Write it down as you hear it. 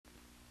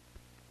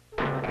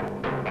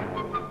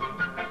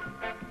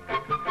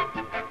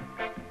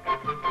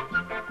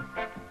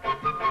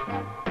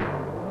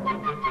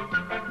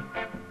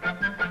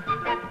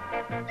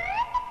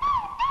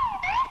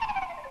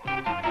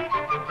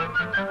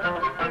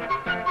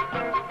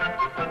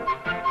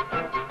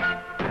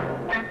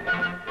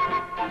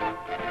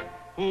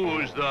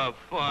Who's the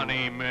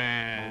funny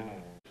man?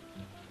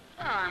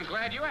 Well, I'm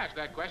glad you asked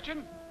that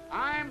question.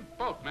 I'm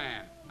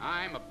Boatman.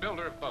 I'm a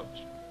builder of boats.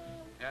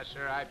 Yes,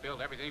 sir, I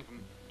build everything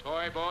from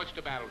toy boats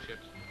to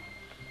battleships.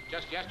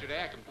 Just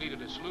yesterday, I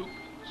completed a sloop,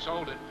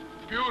 sold it.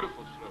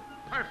 Beautiful sloop.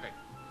 Perfect.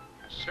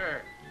 Yes,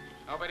 sir.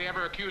 Nobody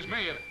ever accused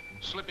me of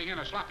slipping in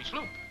a sloppy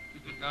sloop.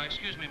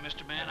 Excuse me,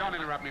 Mr. Mann. Don't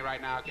interrupt me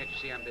right now. Can't you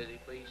see I'm busy,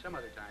 please? Some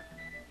other time.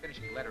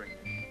 Finishing lettering.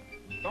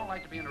 Don't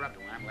like to be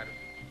interrupted when I'm lettering.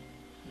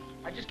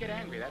 I just get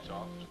angry, that's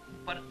all.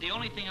 But the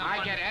only thing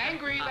I get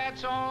angry,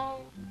 that's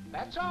all.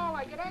 That's all,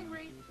 I get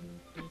angry.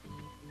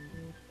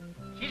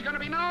 She's gonna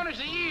be known as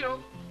the Eel.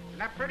 Isn't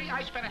that pretty?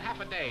 I spent a half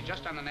a day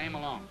just on the name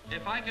alone.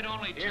 If I could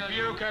only tell If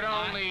you could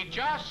only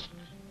just...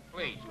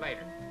 Please,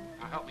 later.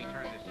 Now help me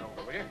turn this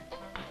over, will you?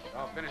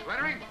 All finished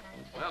lettering?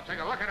 Well, take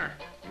a look at her.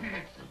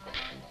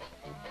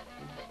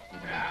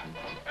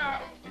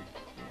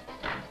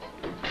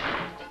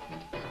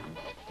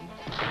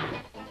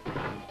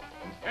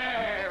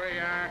 There we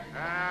are.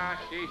 Ah,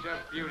 she's a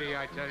beauty,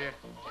 I tell you.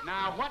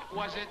 Now, what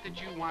was it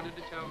that you wanted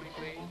to tell me,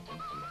 please?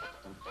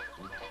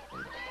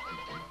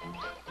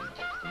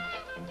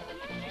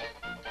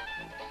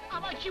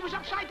 She was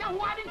upside down.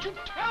 Why didn't you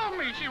tell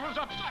me she was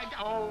upside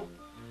down? Oh,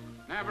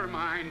 never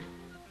mind.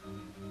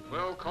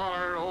 We'll call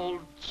her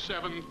old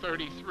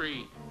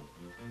 733.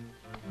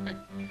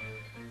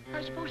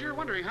 I suppose you're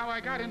wondering how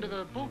I got into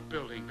the boat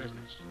building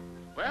business.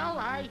 Well,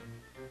 I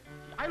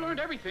learned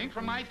everything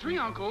from my three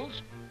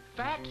uncles,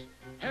 Fat,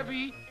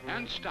 Heavy,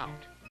 and Stout.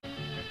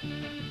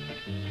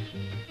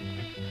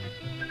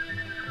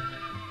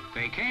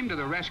 They came to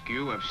the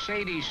rescue of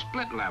Sadie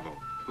Split Level,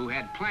 who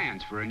had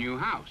plans for a new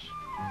house.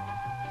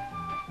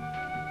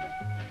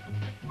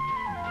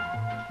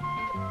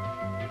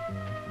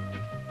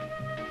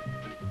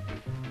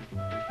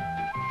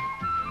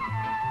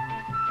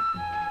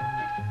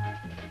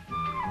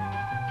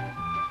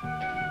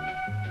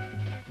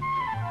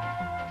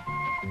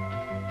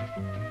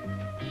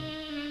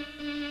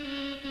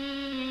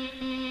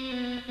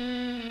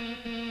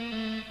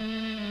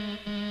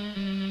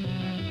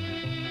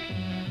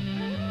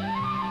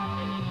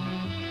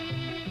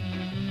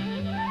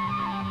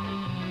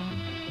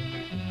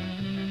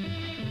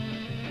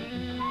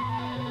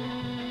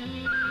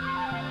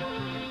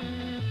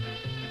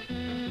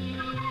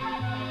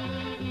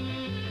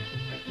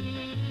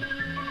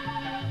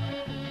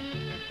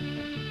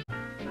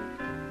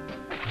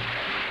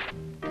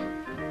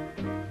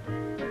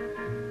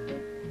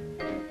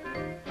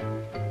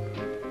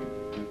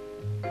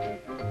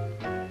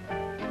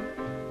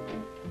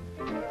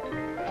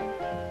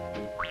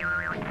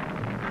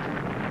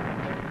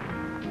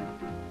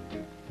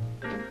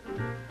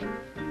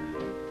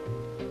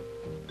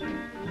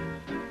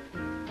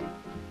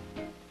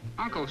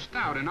 Uncle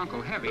Stout and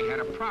Uncle Heavy had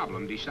a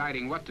problem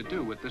deciding what to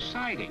do with the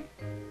siding.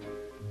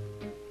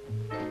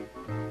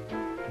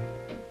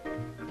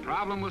 The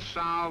problem was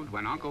solved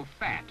when Uncle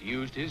Fat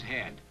used his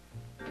head.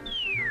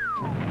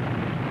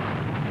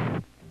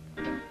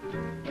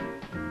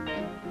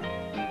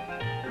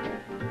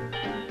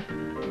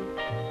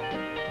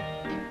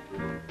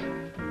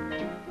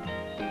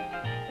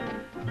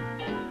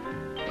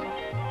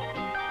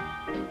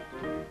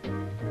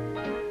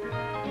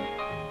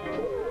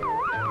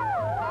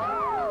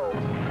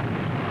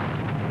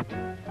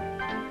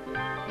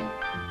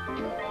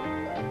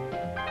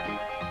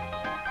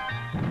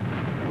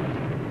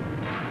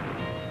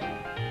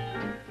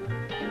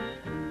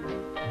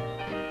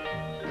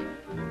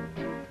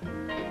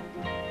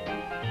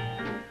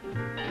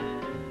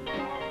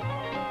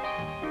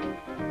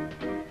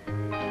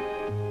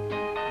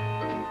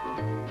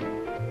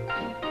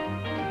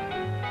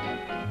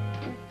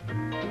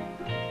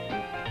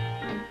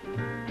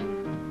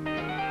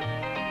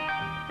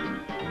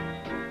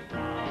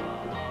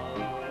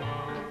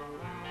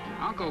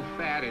 Uncle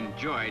Fat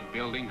enjoyed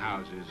building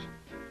houses.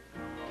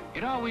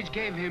 It always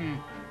gave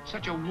him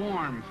such a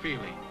warm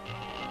feeling.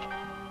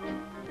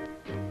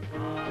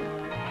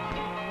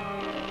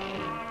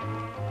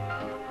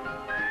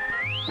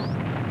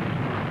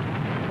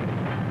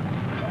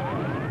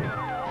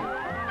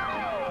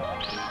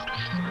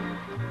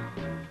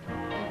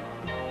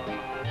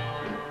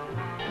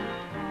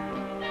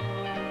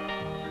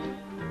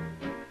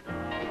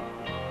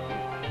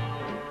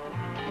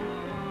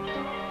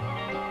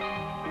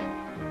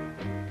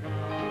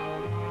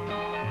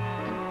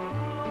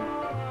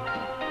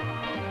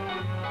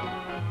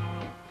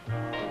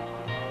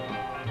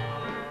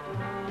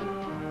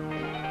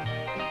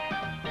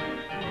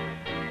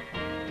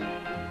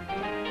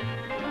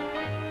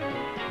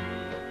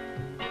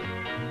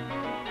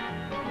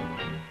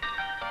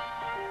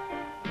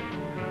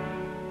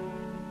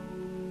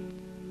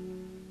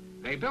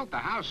 They built the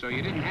house so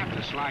you didn't have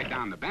to slide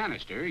down the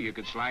banister, you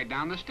could slide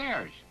down the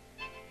stairs.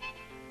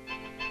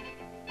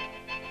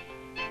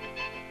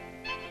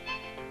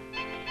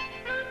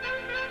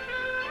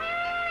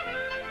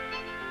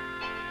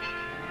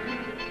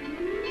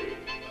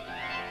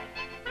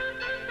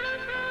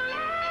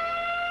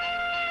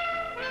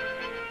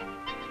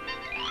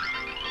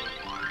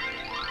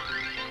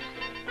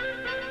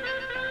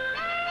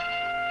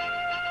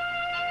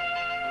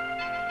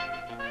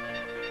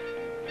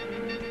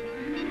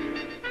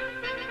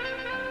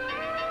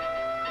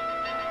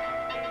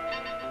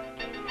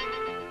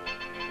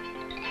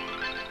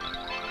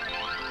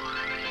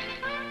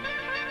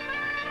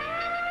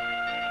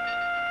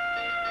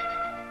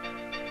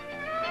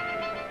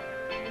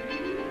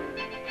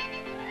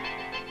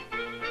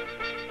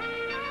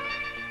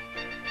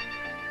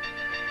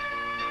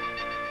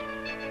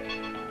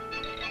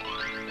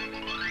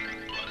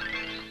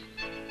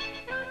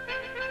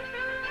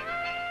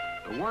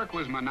 work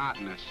was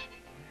monotonous.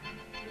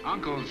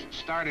 Uncles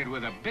started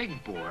with a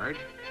big board,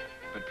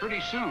 but pretty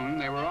soon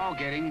they were all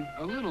getting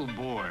a little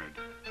bored.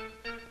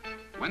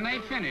 When they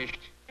finished,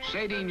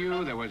 Sadie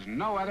knew there was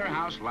no other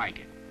house like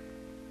it.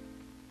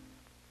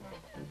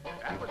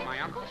 That was my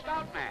Uncle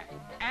Stout Mann,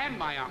 and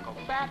my Uncle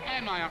Fat,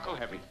 and my Uncle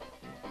Heavy.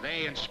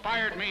 They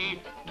inspired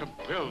me to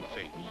build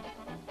things.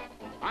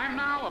 I'm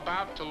now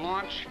about to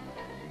launch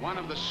one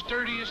of the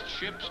sturdiest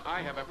ships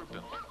I have ever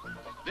built.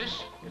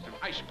 This is an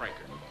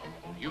icebreaker.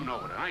 You know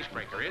what an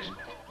icebreaker is.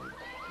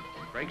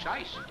 It breaks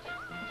ice.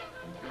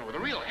 You know, the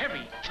real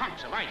heavy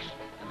chunks of ice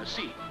in the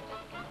sea.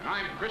 And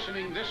I'm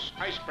christening this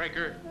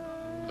icebreaker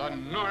the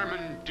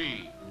Norman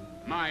D,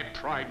 my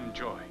pride and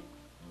joy.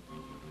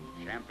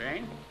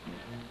 Champagne?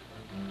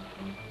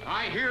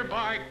 I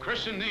hereby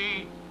christen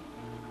thee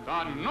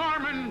the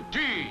Norman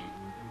D.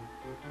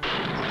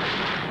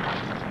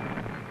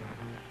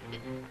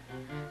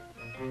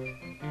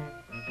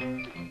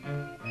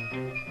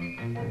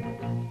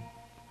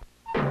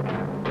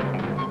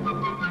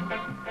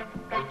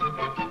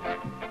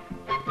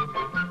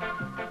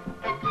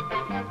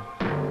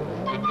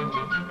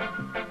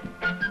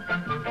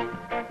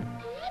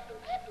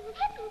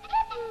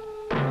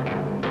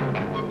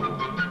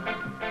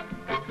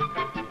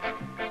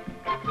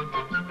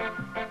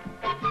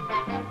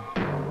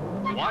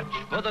 Watch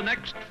for the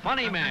next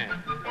funny man.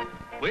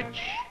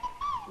 Which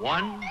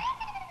one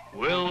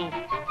will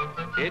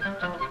it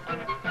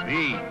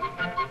be?